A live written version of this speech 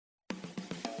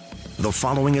The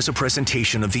following is a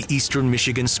presentation of the Eastern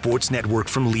Michigan Sports Network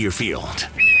from Learfield.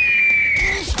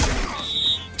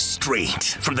 Straight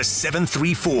from the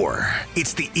 734,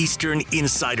 it's the Eastern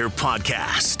Insider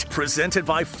Podcast, presented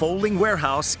by Folding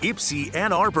Warehouse, Ipsy,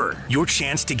 Ann Arbor. Your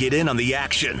chance to get in on the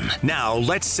action. Now,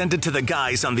 let's send it to the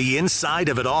guys on the inside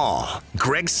of it all,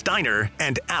 Greg Steiner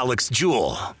and Alex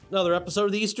Jewell. Another episode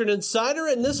of the Eastern Insider,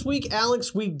 and this week,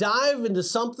 Alex, we dive into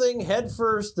something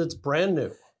headfirst that's brand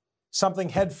new. Something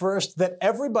headfirst that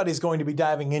everybody's going to be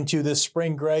diving into this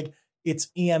spring, Greg. It's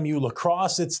EMU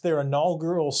lacrosse. It's their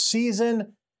inaugural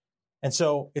season. And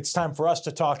so it's time for us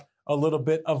to talk a little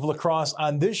bit of lacrosse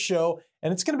on this show.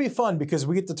 And it's going to be fun because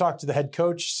we get to talk to the head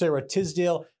coach, Sarah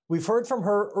Tisdale. We've heard from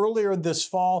her earlier this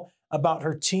fall about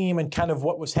her team and kind of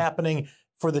what was happening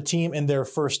for the team in their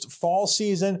first fall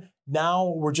season. Now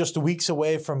we're just weeks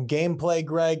away from gameplay,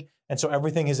 Greg. And so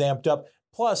everything is amped up.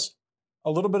 Plus, a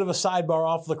little bit of a sidebar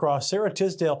off lacrosse. Sarah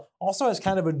Tisdale also has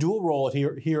kind of a dual role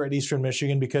here at Eastern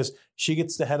Michigan because she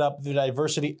gets to head up the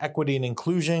Diversity, Equity, and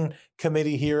Inclusion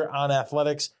Committee here on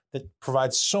athletics that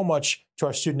provides so much to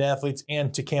our student athletes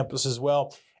and to campus as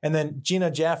well. And then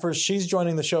Gina Jaffers, she's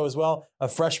joining the show as well, a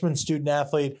freshman student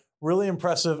athlete, really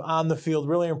impressive on the field,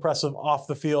 really impressive off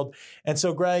the field. And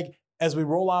so, Greg, as we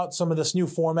roll out some of this new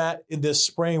format in this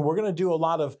spring, we're going to do a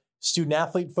lot of student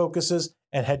athlete focuses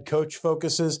and head coach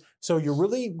focuses. So you're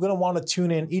really going to want to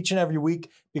tune in each and every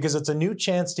week because it's a new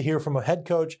chance to hear from a head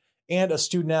coach and a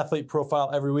student athlete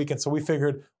profile every week. And so we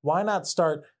figured, why not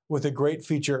start with a great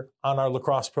feature on our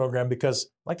lacrosse program? Because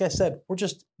like I said, we're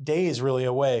just days really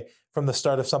away from the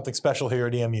start of something special here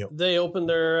at EMU. They opened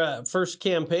their first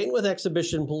campaign with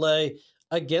exhibition play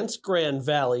against Grand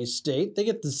Valley State. They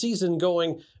get the season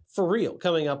going for real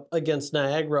coming up against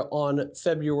Niagara on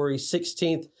February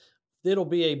 16th. It'll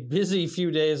be a busy few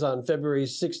days on February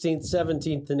 16th,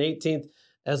 17th, and 18th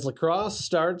as lacrosse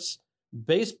starts,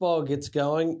 baseball gets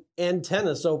going, and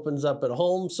tennis opens up at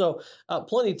home. So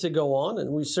plenty to go on, and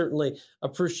we certainly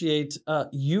appreciate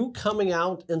you coming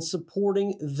out and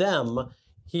supporting them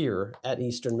here at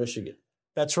Eastern Michigan.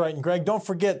 That's right. And Greg, don't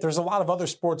forget, there's a lot of other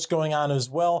sports going on as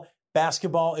well.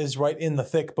 Basketball is right in the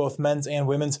thick, both men's and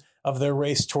women's, of their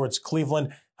race towards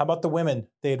Cleveland. How about the women?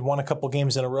 They had won a couple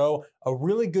games in a row. A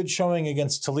really good showing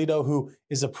against Toledo, who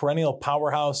is a perennial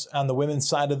powerhouse on the women's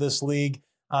side of this league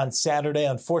on Saturday.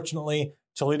 Unfortunately,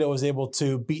 Toledo was able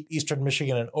to beat Eastern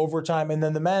Michigan in overtime. And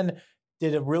then the men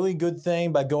did a really good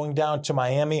thing by going down to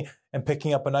Miami and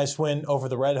picking up a nice win over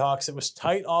the Redhawks. It was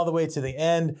tight all the way to the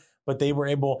end, but they were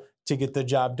able to get the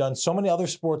job done. So many other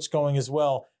sports going as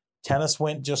well. Tennis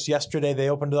went just yesterday. They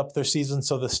opened up their season,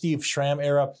 so the Steve Schramm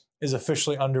era is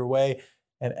officially underway,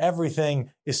 and everything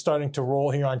is starting to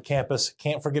roll here on campus.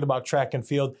 Can't forget about track and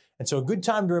field. And so a good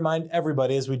time to remind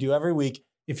everybody, as we do every week,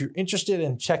 if you're interested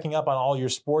in checking up on all your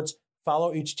sports,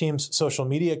 follow each team's social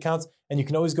media accounts, and you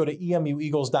can always go to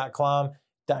emueagles.com,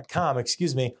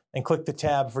 and click the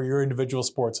tab for your individual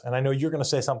sports. And I know you're going to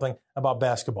say something about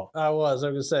basketball. I was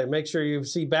going to say, make sure you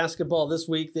see basketball this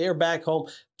week. They're back home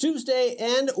Tuesday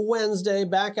and Wednesday,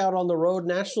 back out on the road.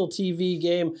 National TV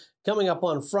game coming up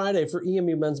on Friday for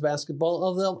EMU men's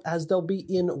basketball, as they'll be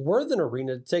in Worthen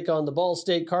Arena to take on the Ball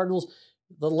State Cardinals.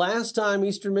 The last time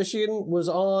Eastern Michigan was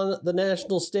on the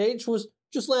national stage was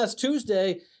just last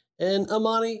Tuesday, and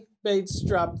Amani Bates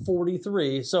dropped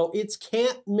 43. So it's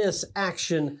can't miss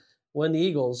action when the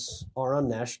Eagles are on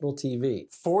national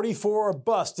TV. 44 or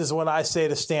bust is what I say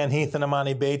to Stan Heath and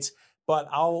Amani Bates, but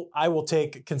I will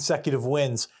take consecutive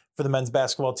wins for the men's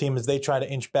basketball team as they try to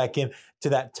inch back in to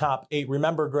that top 8.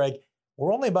 Remember, Greg,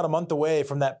 we're only about a month away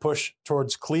from that push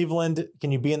towards Cleveland.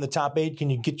 Can you be in the top 8?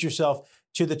 Can you get yourself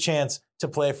to the chance to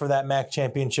play for that MAC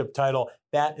championship title?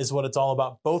 That is what it's all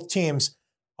about. Both teams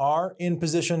are in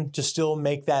position to still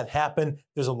make that happen.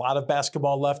 There's a lot of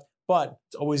basketball left, but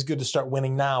it's always good to start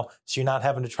winning now so you're not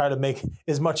having to try to make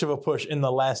as much of a push in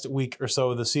the last week or so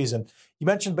of the season. You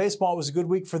mentioned baseball. It was a good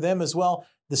week for them as well.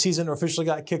 The season officially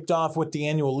got kicked off with the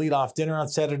annual leadoff dinner on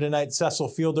Saturday night. Cecil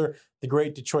Fielder, the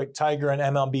great Detroit Tiger and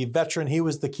MLB veteran, he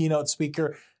was the keynote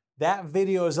speaker. That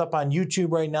video is up on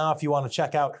YouTube right now if you want to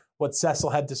check out what Cecil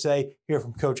had to say, hear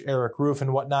from Coach Eric Roof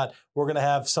and whatnot. We're going to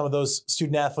have some of those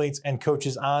student athletes and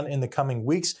coaches on in the coming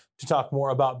weeks to talk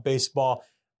more about baseball.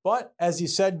 But as you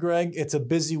said, Greg, it's a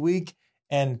busy week,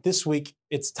 and this week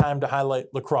it's time to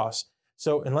highlight lacrosse.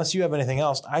 So unless you have anything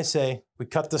else, I say we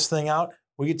cut this thing out,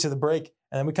 we get to the break,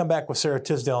 And then we come back with Sarah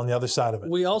Tisdale on the other side of it.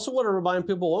 We also want to remind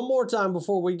people one more time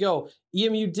before we go,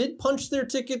 EMU did punch their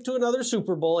ticket to another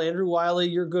Super Bowl. Andrew Wiley,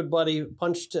 your good buddy,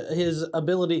 punched his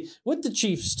ability with the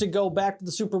Chiefs to go back to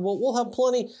the Super Bowl. We'll have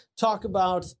plenty talk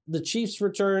about the Chiefs'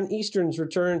 return, Eastern's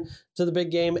return to the big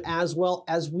game as well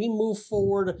as we move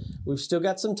forward. We've still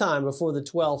got some time before the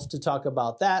 12th to talk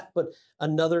about that, but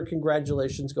another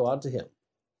congratulations go out to him.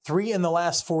 3 in the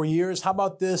last 4 years. How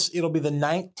about this? It'll be the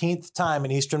 19th time an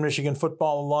Eastern Michigan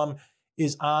football alum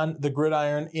is on the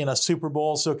gridiron in a Super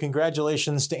Bowl. So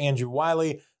congratulations to Andrew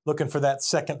Wiley, looking for that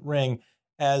second ring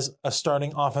as a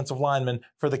starting offensive lineman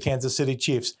for the Kansas City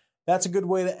Chiefs. That's a good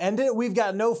way to end it. We've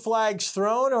got no flags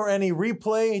thrown or any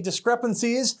replay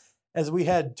discrepancies as we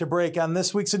head to break on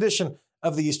this week's edition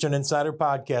of the Eastern Insider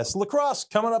Podcast. Lacrosse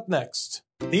coming up next.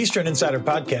 The Eastern Insider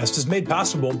Podcast is made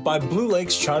possible by Blue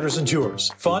Lakes Charters and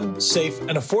Tours. Fun, safe,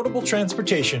 and affordable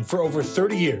transportation for over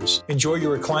 30 years. Enjoy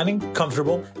your reclining,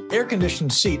 comfortable,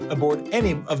 air-conditioned seat aboard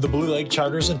any of the Blue Lake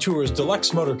Charters and Tours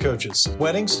deluxe motor coaches.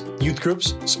 Weddings, youth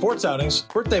groups, sports outings,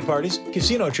 birthday parties,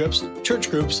 casino trips,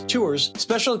 church groups, tours,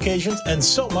 special occasions, and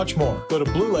so much more. Go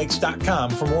to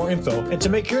BlueLakes.com for more info and to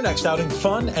make your next outing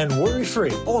fun and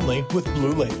worry-free only with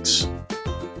Blue Lakes.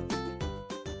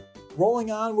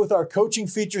 Rolling on with our coaching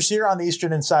features here on the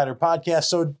Eastern Insider Podcast.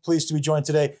 So pleased to be joined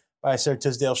today by Sarah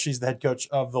Tisdale. She's the head coach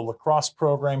of the lacrosse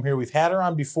program here. We've had her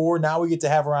on before. Now we get to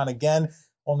have her on again.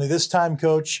 Only this time,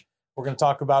 Coach, we're going to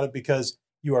talk about it because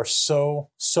you are so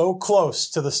close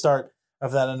to the start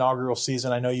of that inaugural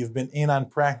season. I know you've been in on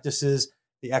practices.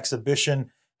 The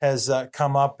exhibition has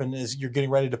come up and you're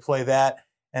getting ready to play that.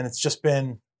 And it's just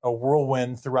been a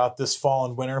whirlwind throughout this fall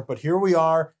and winter. But here we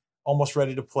are, almost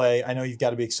ready to play. I know you've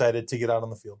got to be excited to get out on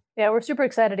the field. Yeah, we're super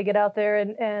excited to get out there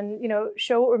and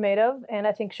show what we're made of, and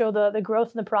I think show the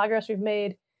growth and the progress we've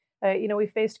made. We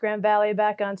faced Grand Valley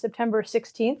back on September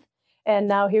 16th, and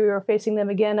now here we are facing them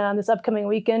again on this upcoming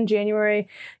weekend, January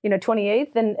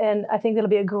 28th, and I think it'll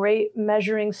be a great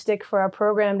measuring stick for our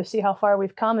program to see how far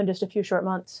we've come in just a few short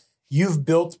months. You've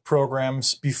built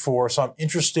programs before, so I'm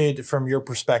interested from your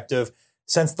perspective.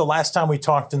 Since the last time we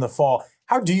talked in the fall,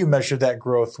 how do you measure that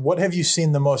growth? What have you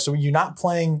seen the most? So you're not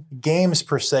playing games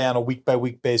per se on a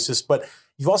week-by-week basis, but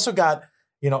you've also got,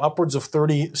 upwards of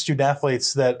 30 student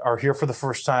athletes that are here for the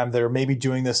first time, that are maybe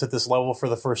doing this at this level for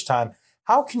the first time.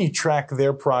 How can you track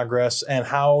their progress, and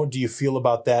how do you feel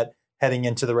about that heading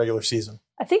into the regular season?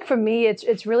 I think for me,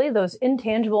 it's really those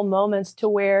intangible moments to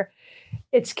where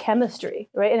it's chemistry,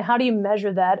 right? And how do you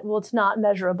measure that? Well, it's not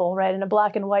measurable, right, in a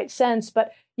black and white sense,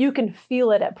 but you can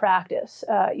feel it at practice.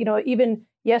 Even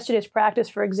yesterday's practice,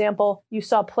 for example, you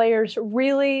saw players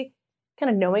really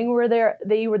kind of knowing where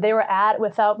they were at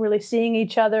without really seeing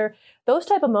each other. Those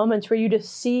type of moments where you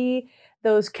just see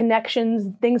those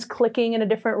connections, things clicking at a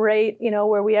different rate,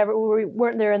 where we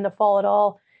weren't there in the fall at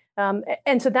all.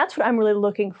 And so that's what I'm really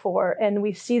looking for. And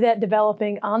we see that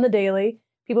developing on the daily,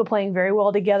 people playing very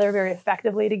well together, very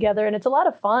effectively together. And it's a lot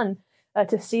of fun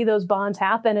to see those bonds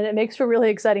happen. And it makes for really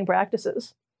exciting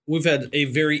practices. We've had a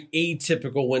very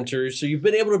atypical winter, so you've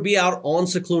been able to be out on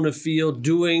Cicluna Field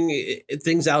doing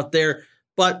things out there,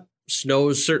 but snow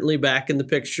is certainly back in the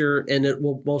picture, and it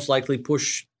will most likely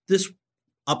push this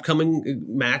upcoming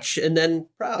match, and then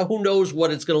who knows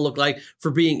what it's going to look like for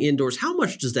being indoors. How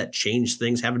much does that change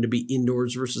things, having to be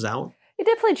indoors versus out? It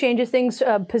definitely changes things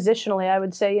positionally, I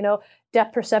would say.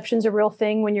 Depth perception's a real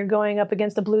thing when you're going up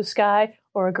against a blue sky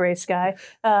or a gray sky,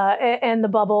 and the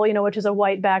bubble, which is a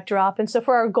white backdrop. And so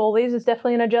for our goalies, it's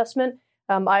definitely an adjustment.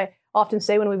 I often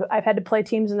say when I've had to play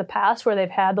teams in the past where they've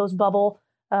had those bubble,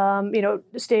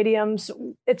 stadiums,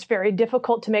 it's very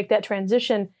difficult to make that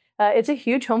transition. It's a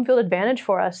huge home field advantage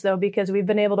for us, though, because we've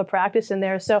been able to practice in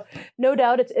there. So no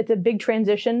doubt it's a big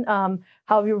transition.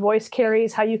 How your voice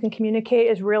carries, how you can communicate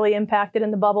is really impacted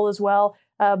in the bubble as well.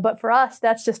 But for us,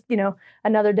 that's just,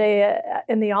 another day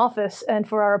in the office. And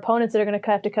for our opponents that are going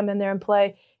to have to come in there and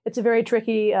play, it's a very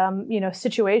tricky,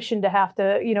 situation to have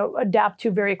to, adapt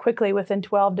to very quickly within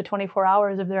 12 to 24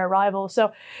 hours of their arrival.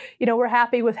 So, we're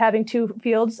happy with having two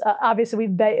fields. Obviously,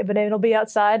 we've been able to be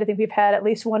outside. I think we've had at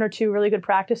least one or two really good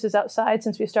practices outside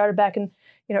since we started back in,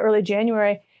 early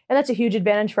January. And that's a huge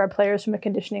advantage for our players from a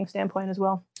conditioning standpoint as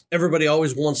well. Everybody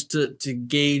always wants to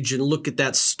gauge and look at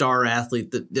that star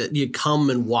athlete that you come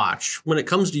and watch. When it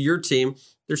comes to your team,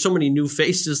 there's so many new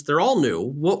faces. They're all new.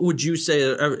 What would you say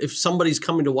if somebody's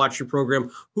coming to watch your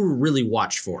program, who to really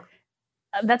watch for?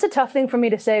 That's a tough thing for me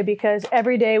to say because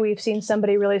every day we've seen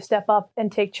somebody really step up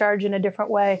and take charge in a different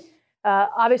way.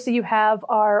 Obviously, you have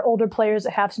our older players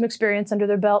that have some experience under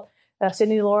their belt,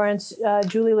 Sydney Lawrence,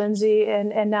 Julie Lindsay,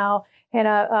 and now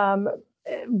Hannah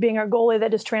being our goalie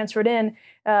that just transferred in.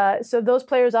 So those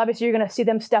players, obviously, you're going to see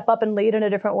them step up and lead in a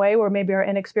different way, where maybe our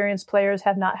inexperienced players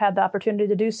have not had the opportunity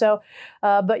to do so.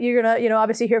 But you're going to,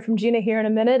 obviously hear from Gina here in a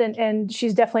minute, and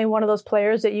she's definitely one of those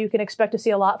players that you can expect to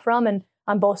see a lot from, and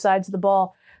on both sides of the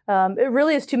ball. It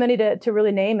really is too many to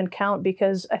really name and count,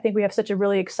 because I think we have such a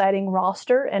really exciting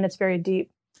roster, and it's very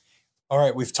deep. All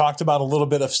right, we've talked about a little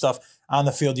bit of stuff on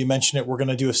the field. You mentioned it. We're going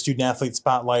to do a student athlete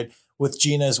spotlight with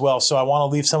Gina as well. So I want to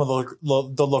leave some of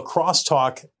the lacrosse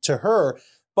talk to her,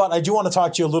 but I do want to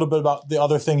talk to you a little bit about the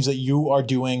other things that you are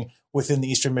doing within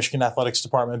the Eastern Michigan Athletics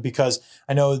Department, because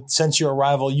I know since your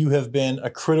arrival, you have been a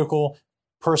critical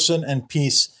person and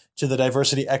piece to the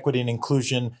diversity, equity, and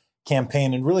inclusion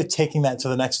campaign, and really taking that to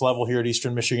the next level here at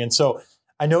Eastern Michigan. So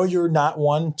I know you're not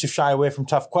one to shy away from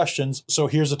tough questions. So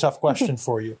here's a tough question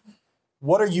for you.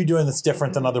 What are you doing that's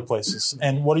different than other places?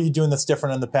 And what are you doing that's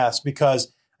different in the past?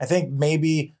 Because I think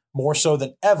maybe more so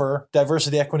than ever,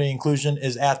 diversity, equity, and inclusion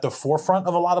is at the forefront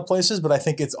of a lot of places, but I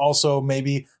think it's also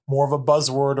maybe more of a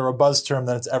buzzword or a buzz term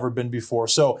than it's ever been before.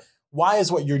 So why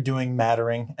is what you're doing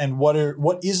mattering? And what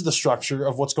is the structure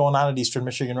of what's going on at Eastern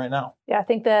Michigan right now? Yeah, I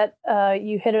think that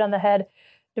you hit it on the head.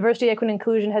 Diversity, equity, and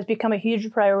inclusion has become a huge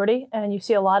priority, and you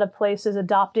see a lot of places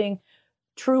adopting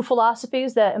true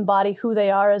philosophies that embody who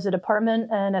they are as a department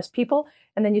and as people.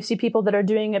 And then you see people that are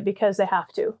doing it because they have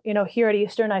to. Here at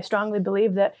Eastern, I strongly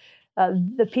believe that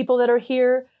the people that are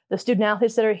here, the student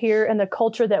athletes that are here, and the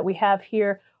culture that we have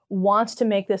here wants to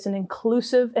make this an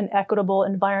inclusive and equitable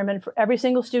environment for every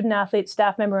single student athlete,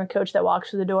 staff member, and coach that walks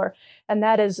through the door. And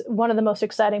that is one of the most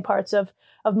exciting parts of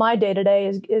my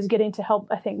day-to-day is getting to help,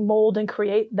 I think, mold and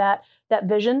create that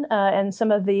vision and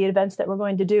some of the events that we're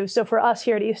going to do. So for us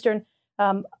here at Eastern,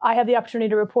 I have the opportunity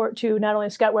to report to not only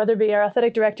Scott Weatherby, our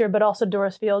athletic director, but also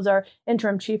Doris Fields, our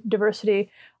interim chief diversity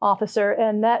officer.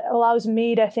 And that allows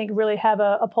me to, I think, really have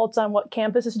a pulse on what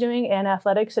campus is doing and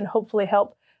athletics, and hopefully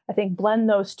help, I think, blend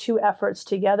those two efforts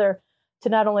together to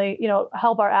not only,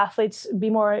 help our athletes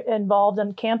be more involved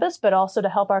on campus, but also to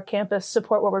help our campus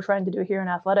support what we're trying to do here in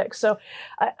athletics. So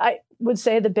I would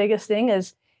say the biggest thing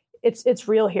is it's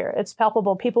real here. It's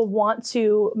palpable. People want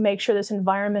to make sure this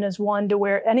environment is one to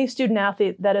where any student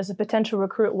athlete that is a potential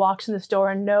recruit walks in this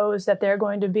door and knows that they're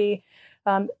going to be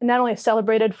not only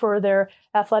celebrated for their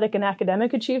athletic and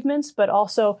academic achievements, but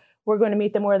also we're going to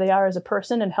meet them where they are as a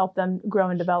person and help them grow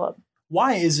and develop.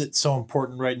 Why is it so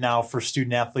important right now for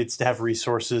student athletes to have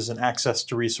resources and access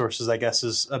to resources, I guess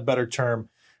is a better term,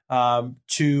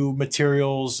 to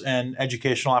materials and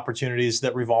educational opportunities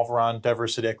that revolve around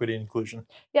diversity, equity, and inclusion?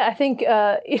 Yeah, I think,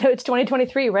 it's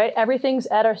 2023, right? Everything's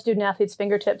at our student athletes'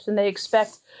 fingertips, and they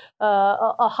expect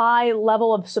a high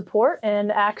level of support and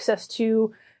access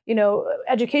to,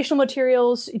 educational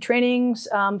materials, trainings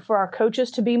for our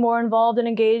coaches to be more involved and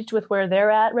engaged with where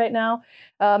they're at right now.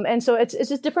 And so it's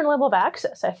just a different level of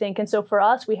access, I think. And so for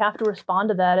us, we have to respond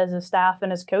to that as a staff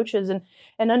and as coaches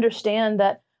and understand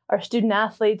that our student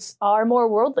athletes are more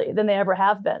worldly than they ever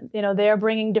have been. They are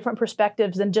bringing different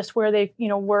perspectives than just where they,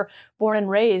 were born and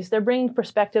raised. They're bringing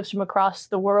perspectives from across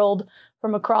the world,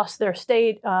 from across their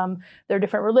state, their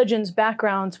different religions,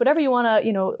 backgrounds, whatever you want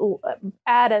to,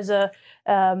 add as a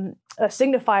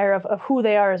signifier of who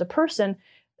they are as a person.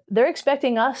 They're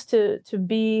expecting us to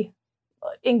be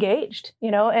engaged,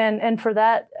 and for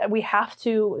that, we have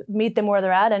to meet them where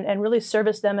they're at and really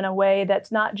service them in a way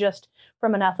that's not just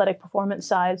from an athletic performance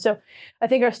side. So I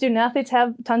think our student athletes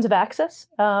have tons of access.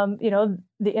 The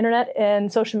internet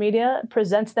and social media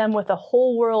presents them with a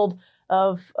whole world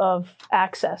of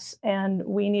access, and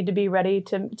we need to be ready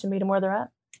to meet them where they're at.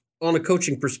 On a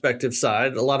coaching perspective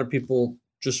side, a lot of people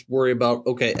just worry about,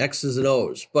 X's and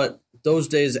O's, but those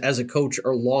days as a coach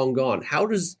are long gone. How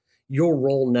does your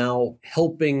role now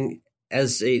helping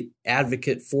as a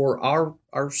advocate for our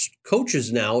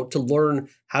coaches now to learn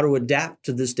how to adapt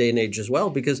to this day and age as well?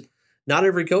 Because not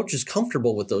every coach is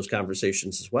comfortable with those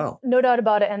conversations as well. No doubt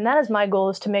about it. And that is my goal,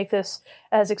 is to make this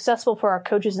as accessible for our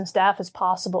coaches and staff as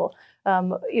possible.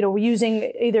 We're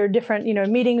using either different,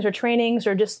 meetings or trainings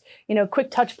or just,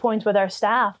 quick touch points with our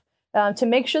staff to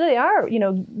make sure they are,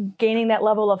 gaining that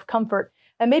level of comfort.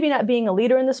 And maybe not being a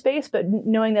leader in the space, but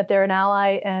knowing that they're an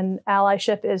ally and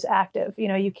allyship is active.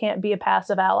 You can't be a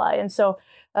passive ally. And so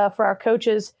for our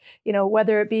coaches,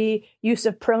 whether it be use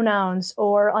of pronouns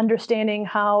or understanding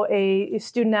how a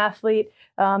student athlete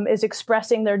is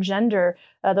expressing their gender,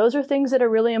 those are things that are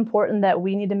really important that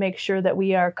we need to make sure that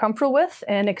we are comfortable with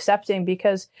and accepting,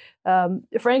 because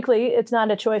frankly, it's not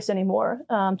a choice anymore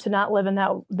to not live in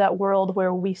that world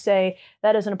where we say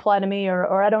that doesn't apply to me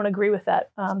or I don't agree with that.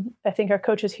 I think our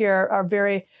coaches here are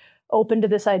very open to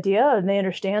this idea, and they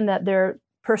understand that they're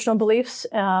personal beliefs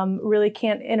really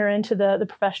can't enter into the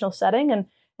professional setting. And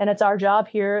it's our job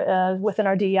here within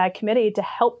our DEI committee to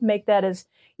help make that as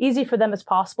easy for them as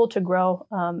possible to grow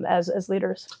as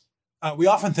leaders. We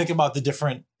often think about the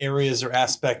different areas or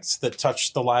aspects that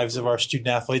touch the lives of our student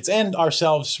athletes and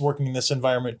ourselves working in this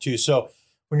environment too. So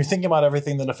when you're thinking about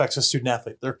everything that affects a student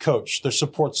athlete, their coach, their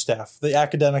support staff, the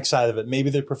academic side of it, maybe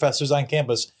their professors on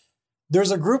campus,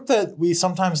 there's a group that we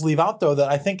sometimes leave out, though,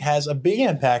 that I think has a big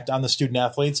impact on the student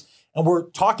athletes. And we're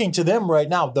talking to them right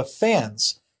now, the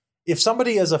fans. If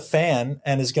somebody is a fan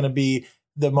and is going to be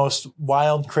the most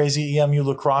wild, crazy EMU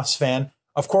lacrosse fan,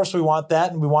 of course we want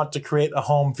that. And we want to create a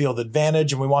home field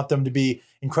advantage. And we want them to be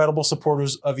incredible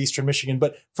supporters of Eastern Michigan.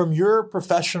 But from your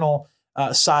professional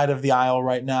side of the aisle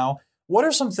right now, what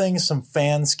are some things some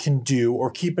fans can do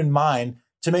or keep in mind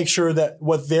to make sure that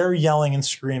what they're yelling and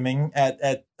screaming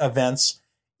at events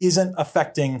isn't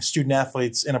affecting student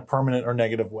athletes in a permanent or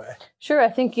negative way? Sure. I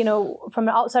think, from an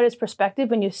outsider's perspective,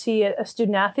 when you see a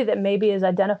student athlete that maybe is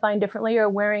identifying differently or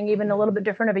wearing even a little bit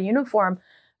different of a uniform,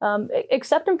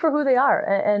 accept them for who they are.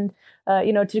 And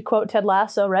to quote Ted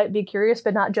Lasso, right, be curious,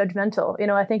 but not judgmental.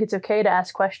 I think it's okay to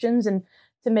ask questions and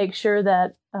to make sure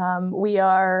that we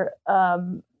are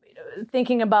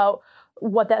thinking about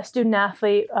what that student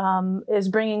athlete is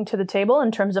bringing to the table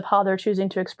in terms of how they're choosing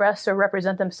to express or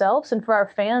represent themselves. And for our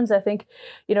fans, I think,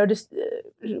 just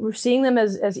seeing them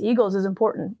as eagles is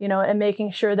important, and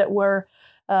making sure that we're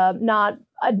not,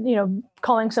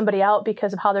 calling somebody out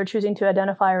because of how they're choosing to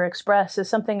identify or express is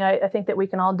something I think that we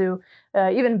can all do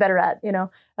even better at.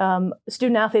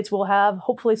 Student athletes will have,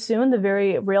 hopefully soon, the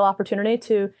very real opportunity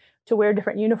to wear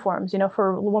different uniforms.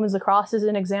 For women's lacrosse as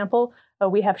an example,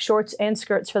 we have shorts and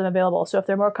skirts for them available. So if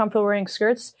they're more comfortable wearing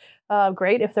skirts,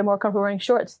 great. If they're more comfortable wearing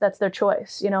shorts, that's their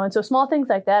choice. And so small things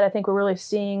like that, I think we're really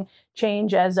seeing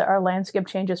change as our landscape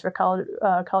changes for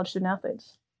college student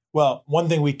athletes. Well, one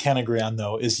thing we can agree on,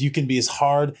 though, is you can be as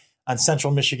hard on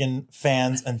Central Michigan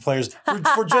fans and players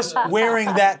for just wearing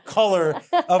that color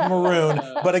of maroon.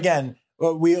 But again,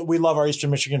 we love our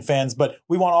Eastern Michigan fans, but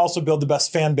we want to also build the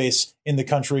best fan base in the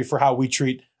country for how we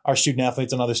treat our student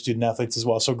athletes and other student athletes as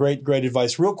well. So great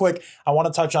advice. Real quick, I want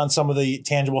to touch on some of the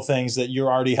tangible things that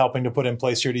you're already helping to put in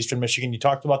place here at Eastern Michigan. You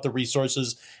talked about the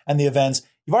resources and the events.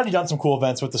 You've already done some cool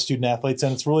events with the student athletes,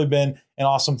 and it's really been an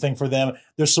awesome thing for them.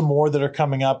 There's some more that are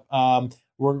coming up.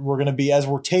 We're going to be, as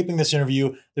we're taping this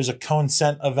interview, there's a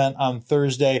consent event on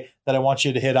Thursday that I want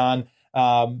you to hit on.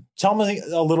 Tell me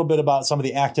a little bit about some of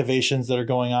the activations that are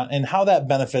going on and how that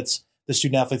benefits the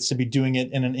student athletes to be doing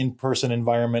it in an in-person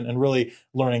environment and really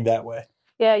learning that way.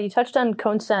 Yeah, you touched on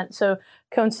consent. So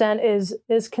consent is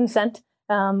consent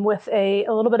with a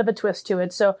little bit of a twist to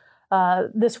it. So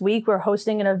this week we're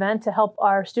hosting an event to help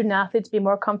our student athletes be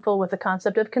more comfortable with the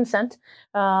concept of consent,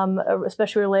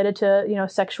 especially related to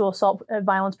sexual assault and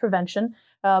violence prevention.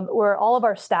 Where all of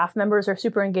our staff members are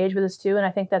super engaged with this too. And I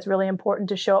think that's really important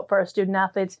to show up for our student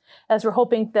athletes as we're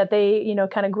hoping that they,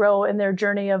 kind of grow in their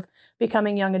journey of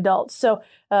becoming young adults. So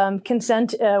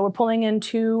consent, we're pulling in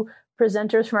 2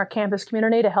 presenters from our campus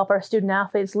community to help our student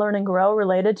athletes learn and grow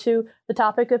related to the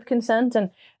topic of consent. And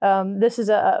this is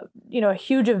a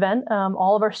huge event.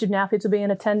 All of our student athletes will be in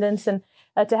attendance, and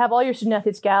to have all your student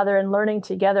athletes gather and learning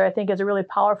together, I think is a really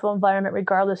powerful environment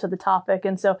regardless of the topic.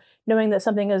 And so knowing that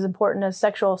something as important as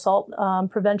sexual assault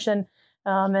prevention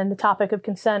and the topic of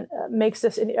consent makes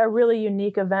this a really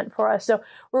unique event for us. So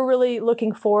we're really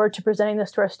looking forward to presenting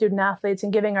this to our student athletes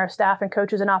and giving our staff and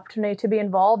coaches an opportunity to be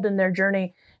involved in their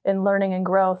journey in learning and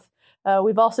growth.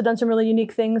 We've also done some really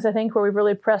unique things, I think, where we've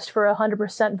really pressed for a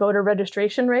 100% voter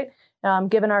registration rate,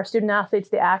 given our student athletes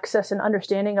the access and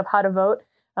understanding of how to vote.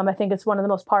 I think it's one of the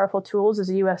most powerful tools as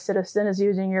a U.S. citizen is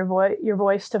using your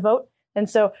voice to vote. And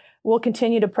so we'll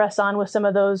continue to press on with some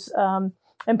of those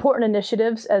important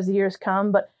initiatives as the years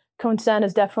come. But consent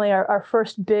is definitely our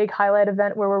first big highlight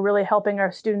event where we're really helping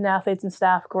our student athletes and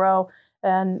staff grow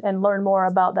and learn more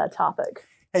about that topic.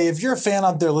 Hey, if you're a fan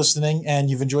out there listening and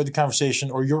you've enjoyed the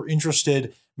conversation, or you're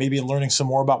interested maybe in learning some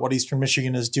more about what Eastern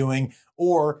Michigan is doing,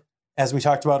 or as we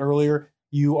talked about earlier,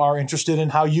 you are interested in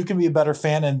how you can be a better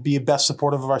fan and be a best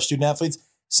supportive of our student athletes,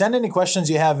 send any questions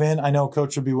you have in. I know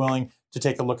Coach would be willing to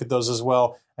take a look at those as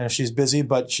well. I know she's busy,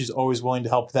 but she's always willing to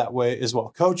help that way as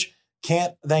well. Coach,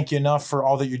 can't thank you enough for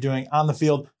all that you're doing on the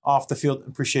field, off the field.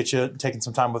 Appreciate you taking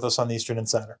some time with us on the Eastern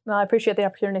Insider. No, I appreciate the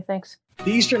opportunity. Thanks. The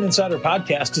Eastern Insider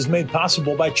podcast is made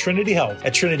possible by Trinity Health.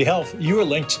 At Trinity Health, you are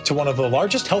linked to one of the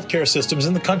largest healthcare systems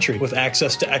in the country with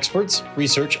access to experts,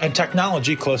 research, and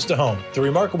technology close to home. The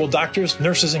remarkable doctors,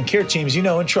 nurses, and care teams you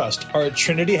know and trust are at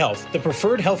Trinity Health, the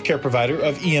preferred healthcare provider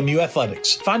of EMU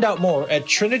athletics. Find out more at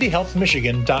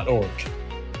trinityhealthmichigan.org.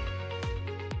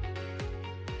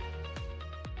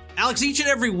 Alex, each and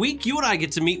every week, you and I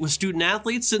get to meet with student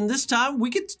athletes, and this time we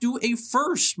get to do a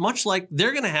first, much like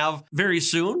they're going to have very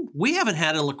soon. We haven't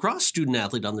had a lacrosse student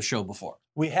athlete on the show before.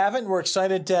 We haven't. We're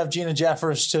excited to have Gina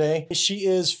Jeffers today. She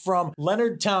is from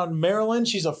Leonardtown, Maryland.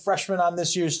 She's a freshman on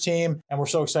this year's team, and we're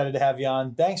so excited to have you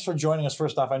on. Thanks for joining us.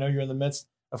 First off, I know you're in the midst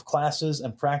of classes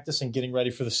and practice and getting ready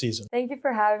for the season. Thank you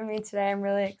for having me today. I'm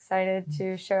really excited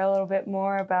to share a little bit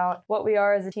more about what we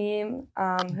are as a team,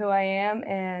 who I am,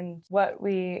 and what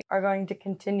we are going to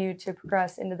continue to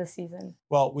progress into the season.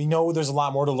 Well, we know there's a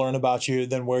lot more to learn about you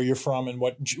than where you're from and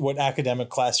what academic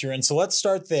class you're in. So let's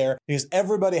start there, because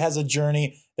everybody has a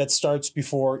journey that starts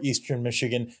before Eastern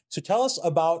Michigan. So tell us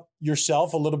about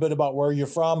yourself, a little bit about where you're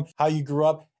from, how you grew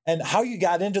up, and how you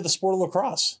got into the sport of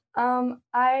lacrosse.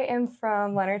 I am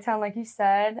from Leonardtown, like you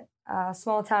said, a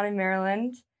small town in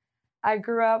Maryland. I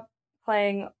grew up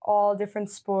playing all different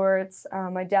sports.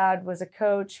 My dad was a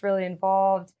coach, really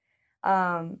involved.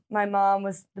 My mom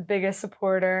was the biggest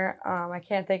supporter. I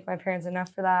can't thank my parents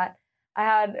enough for that. I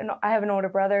have an older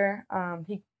brother.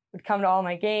 He would come to all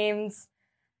my games.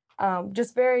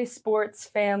 Just very sports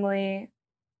family.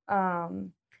 I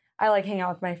like hanging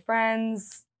out with my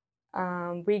friends.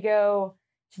 We go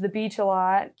to the beach a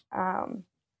lot.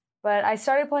 But I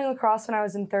started playing lacrosse when I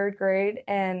was in 3rd grade.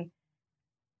 And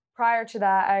prior to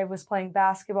that, I was playing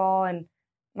basketball, and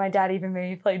my dad even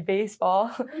made me play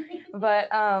baseball. But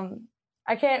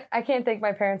I can't thank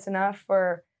my parents enough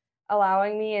for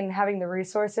allowing me and having the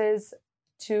resources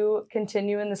to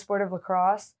continue in the sport of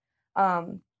lacrosse.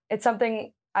 It's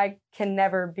something I can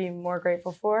never be more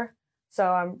grateful for. So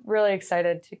I'm really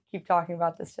excited to keep talking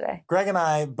about this today. Greg and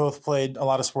I both played a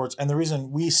lot of sports, and the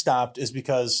reason we stopped is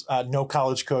because no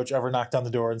college coach ever knocked on the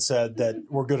door and said that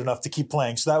we're good enough to keep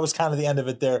playing. So that was kind of the end of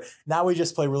it there. Now we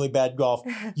just play really bad golf.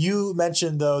 You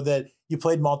mentioned, though, that you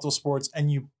played multiple sports and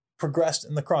you progressed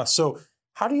in lacrosse. So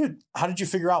how did you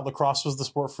figure out lacrosse was the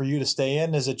sport for you to stay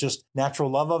in? Is it just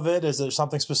natural love of it? Is there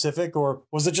something specific, or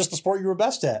was it just the sport you were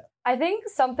best at? I think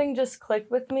something just clicked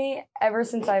with me ever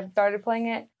since I've started playing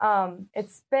it.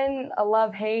 It's been a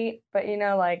love-hate, but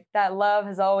like that love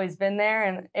has always been there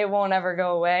and it won't ever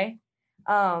go away.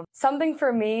 Something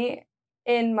for me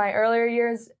in my earlier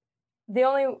years,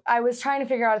 I was trying to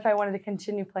figure out if I wanted to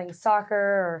continue playing soccer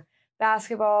or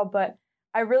basketball, but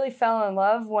I really fell in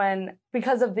love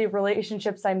because of the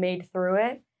relationships I made through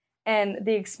it and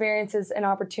the experiences and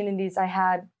opportunities I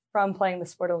had from playing the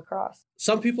sport of lacrosse.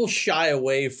 Some people shy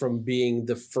away from being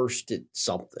the first at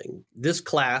something. This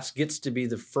class gets to be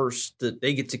the first that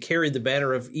they get to carry the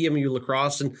banner of EMU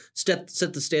lacrosse and set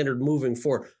the standard moving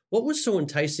forward. What was so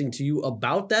enticing to you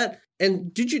about that?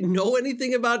 And did you know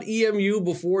anything about EMU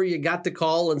before you got the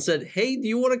call and said, hey, do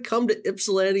you want to come to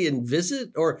Ypsilanti and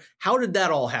visit? Or how did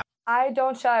that all happen? I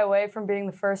don't shy away from being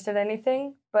the first at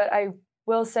anything, but I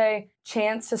will say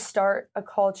chance to start a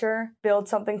culture, build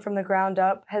something from the ground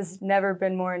up has never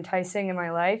been more enticing in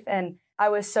my life. And I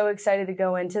was so excited to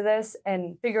go into this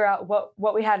and figure out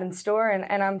what we had in store.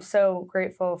 And I'm so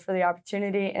grateful for the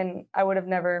opportunity, and I would have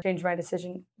never changed my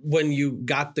decision. When you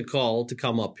got the call to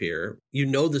come up here,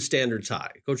 the standard's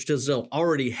high. Coach Tisdale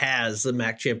already has the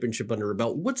MAC championship under her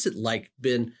belt. What's it like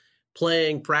been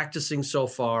playing, practicing so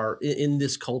far in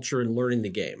this culture and learning the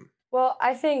game? Well,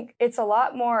 I think it's a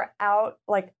lot more out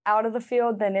of the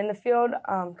field than in the field.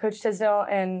 Coach Tisdale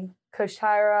and Coach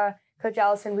Tyra, Coach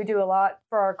Allison, we do a lot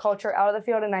for our culture out of the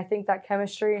field, and I think that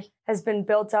chemistry has been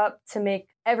built up to make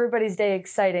everybody's day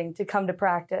exciting to come to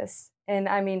practice. And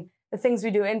I mean, the things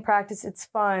we do in practice, it's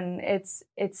fun. It's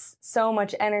so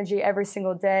much energy every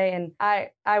single day, and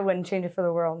I wouldn't change it for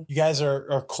the world. You guys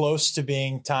are close to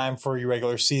being time for your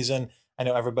regular season. I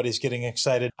know everybody's getting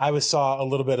excited. I saw a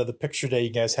little bit of the picture day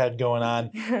you guys had going on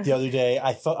the other day.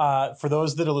 I thought, for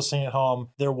those that are listening at home,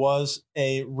 there was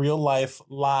a real life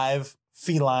live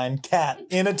feline cat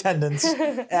in attendance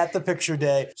at the picture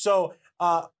day. So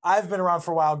I've been around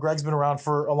for a while. Greg's been around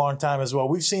for a long time as well.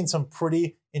 We've seen some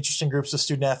pretty interesting groups of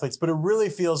student athletes, but it really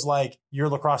feels like your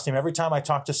lacrosse team. Every time I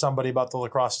talk to somebody about the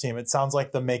lacrosse team, it sounds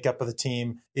like the makeup of the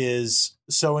team is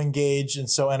so engaged and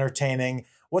so entertaining.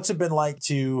 What's it been like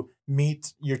to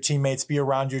meet your teammates, be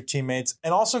around your teammates,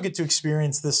 and also get to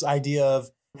experience this idea of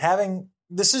having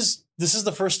this is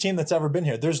the first team that's ever been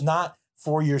here. There's not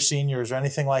 4-year seniors or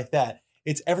anything like that.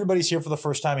 It's everybody's here for the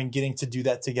first time and getting to do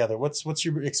that together. What's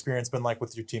your experience been like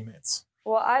with your teammates?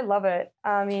 Well, I love it.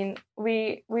 I mean,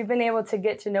 we've been able to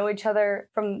get to know each other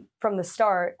from the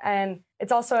start. And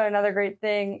it's also another great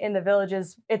thing in the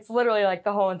villages. It's literally like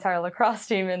the whole entire lacrosse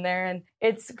team in there. And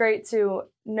it's great to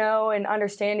know and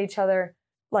understand each other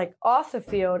like off the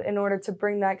field in order to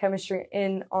bring that chemistry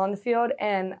in on the field.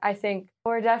 And I think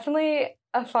we're definitely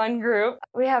a fun group.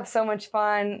 We have so much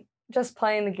fun just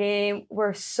playing the game.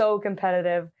 We're so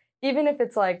competitive. Even if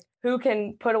it's like who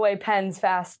can put away pens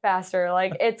faster,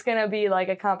 like it's going to be like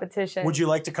a competition. Would you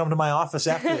like to come to my office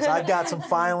after this? I've got some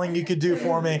filing you could do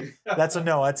for me. That's a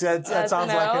no. That sounds like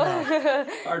a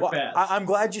no. Hard pass. I'm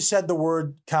glad you said the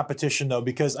word competition, though,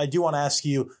 because I do want to ask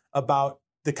you about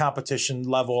the competition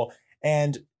level.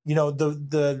 And, you know,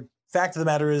 the fact of the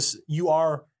matter is you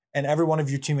are, and every one of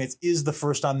your teammates is the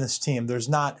first on this team. There's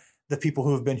not the people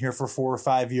who have been here for 4 or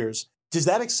 5 years. Does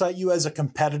that excite you as a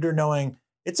competitor, knowing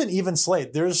it's an even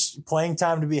slate? There's playing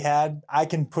time to be had. I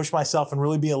can push myself and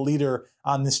really be a leader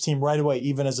on this team right away,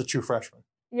 even as a true freshman.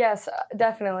 Yes,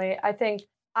 definitely. I think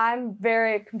I'm a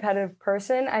very competitive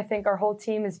person. I think our whole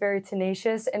team is very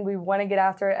tenacious and we want to get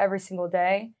after it every single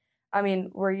day. I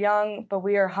mean, we're young, but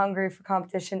we are hungry for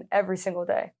competition every single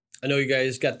day. I know you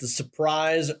guys got the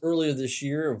surprise earlier this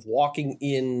year of walking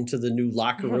into the new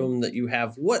locker room that you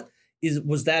have.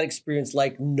 Was that experience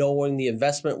like, knowing the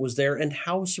investment was there, and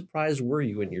how surprised were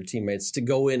you and your teammates to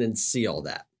go in and see all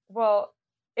that? Well,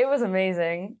 it was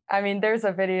amazing. I mean, there's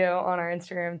a video on our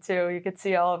Instagram too. You could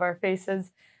see all of our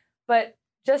faces. But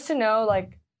just to know,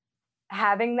 like,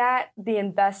 having the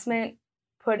investment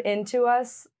put into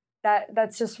us,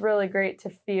 that's just really great to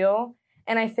feel.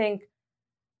 And I think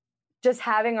just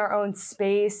having our own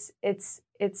space, it's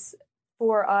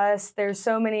for us. There's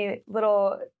so many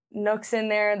little nooks in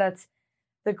there. That's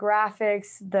the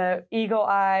graphics, the eagle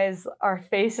eyes, our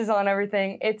faces on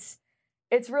everything. It's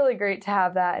really great to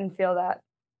have that and feel that.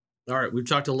 All right, we've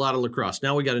talked a lot of lacrosse.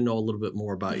 Now we got to know a little bit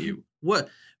more about you.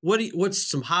 What's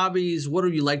some hobbies? What do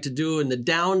you like to do in the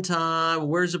downtime?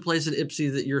 Where's the place at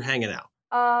Ypsi that you're hanging out?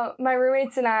 My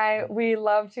roommates and I, we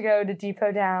love to go to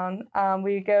Depot Down.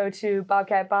 We go to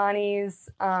Bobcat Bonnie's.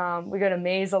 We go to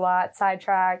Maze a lot,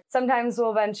 Sidetrack. Sometimes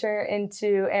we'll venture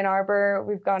into Ann Arbor.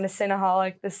 We've gone to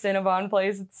Cinnaholic, the Cinnabon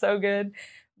place. It's so good.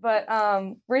 But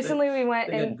recently we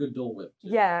went they and got good Dole Whip.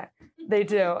 Yeah, they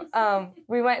do.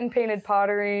 We went and painted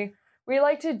pottery. We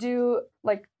like to do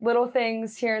like little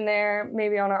things here and there,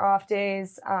 maybe on our off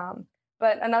days.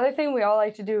 But another thing we all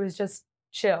like to do is just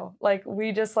chill. Like,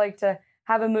 we just like to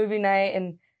have a movie night,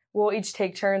 and we'll each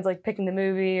take turns like picking the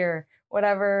movie or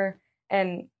whatever.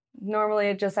 And normally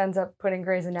it just ends up putting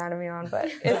Grey's Anatomy on,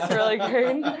 but it's really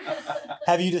great.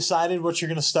 Have you decided what you're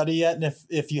going to study yet? And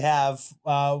if you have,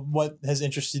 what has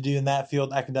interested you in that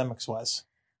field academics wise?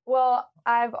 Well,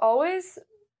 I've always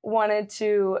wanted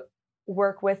to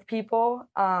work with people.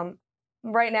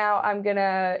 Right now I'm going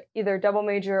to either double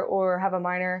major or have a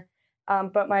minor.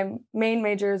 But my main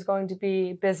major is going to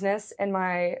be business and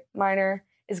my minor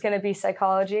is going to be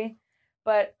psychology.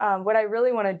 But what I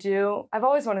really want to do, I've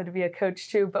always wanted to be a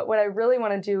coach too, but what I really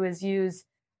want to do is use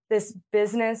this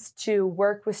business to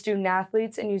work with student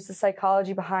athletes and use the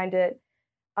psychology behind it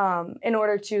in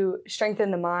order to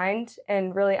strengthen the mind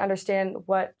and really understand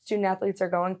what student athletes are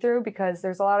going through, because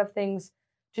there's a lot of things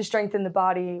to strengthen the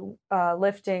body,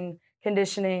 lifting,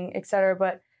 conditioning, etc.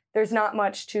 But there's not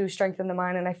much to strengthen the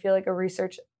mind, and I feel like a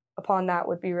research upon that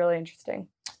would be really interesting.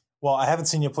 Well, I haven't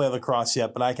seen you play lacrosse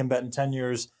yet, but I can bet in 10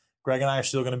 years, Greg and I are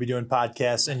still going to be doing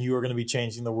podcasts, and you are going to be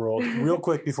changing the world. Real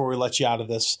quick before we let you out of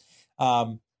this,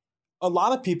 a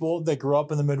lot of people that grew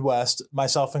up in the Midwest,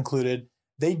 myself included,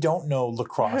 they don't know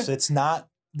lacrosse. It's not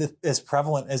as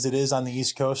prevalent as it is on the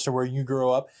East Coast or where you grew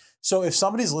up. So if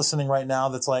somebody's listening right now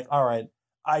that's like, all right,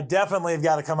 I definitely have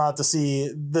got to come out to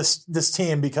see this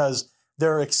team because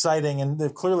they're exciting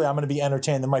and clearly I'm going to be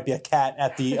entertained. There might be a cat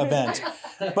at the event.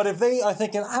 But if they are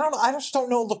thinking, I just don't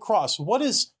know lacrosse, what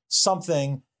is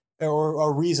something or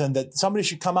a reason that somebody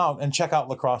should come out and check out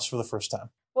lacrosse for the first time?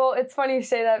 Well, it's funny you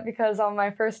say that because on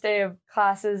my first day of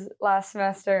classes last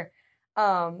semester,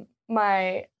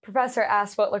 my professor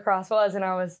asked what lacrosse was, and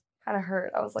I was kind of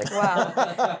hurt. I was like,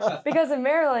 wow. Because in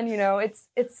Maryland,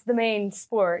 it's the main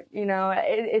sport,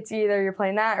 it's either you're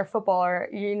playing that or football or,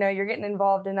 you're getting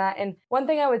involved in that. And one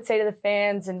thing I would say to the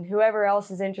fans and whoever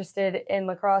else is interested in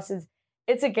lacrosse is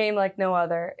it's a game like no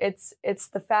other. It's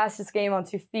the fastest game on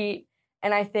 2 feet.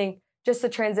 And I think just the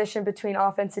transition between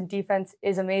offense and defense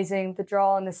is amazing. The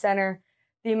draw in the center,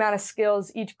 the amount of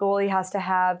skills each goalie has to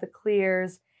have, the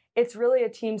clears. It's really a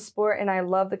team sport, and I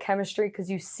love the chemistry because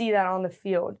you see that on the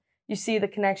field. You see the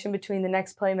connection between the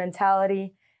next play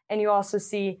mentality, and you also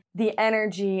see the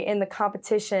energy in the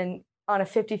competition on a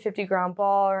 50-50 ground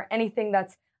ball or anything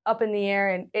that's up in the air,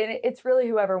 and it's really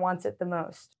whoever wants it the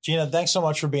most. Gina, thanks so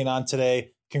much for being on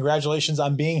today. Congratulations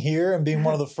on being here and being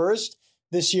one of the first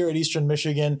this year at Eastern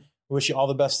Michigan. We wish you all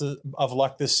the best of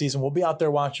luck this season. We'll be out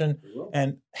there watching,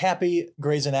 and happy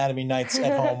Grey's Anatomy nights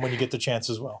at home when you get the chance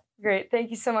as well. Great. Thank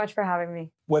you so much for having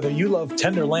me. Whether you love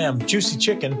tender lamb, juicy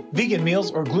chicken, vegan meals,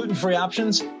 or gluten-free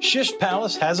options, Shish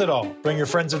Palace has it all. Bring your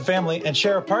friends and family and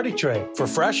share a party tray. For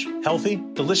fresh, healthy,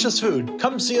 delicious food,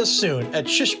 come see us soon at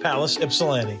Shish Palace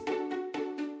Ypsilanti.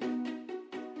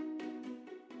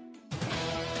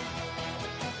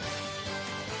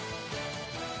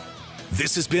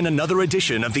 This has been another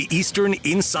edition of the Eastern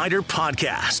Insider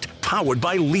Podcast, powered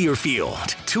by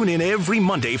Learfield. Tune in every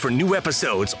Monday for new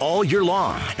episodes all year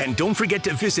long. And don't forget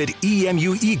to visit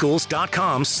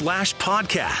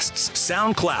emueagles.com/podcasts,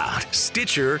 SoundCloud,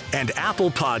 Stitcher, and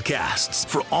Apple Podcasts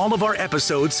for all of our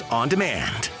episodes on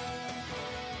demand.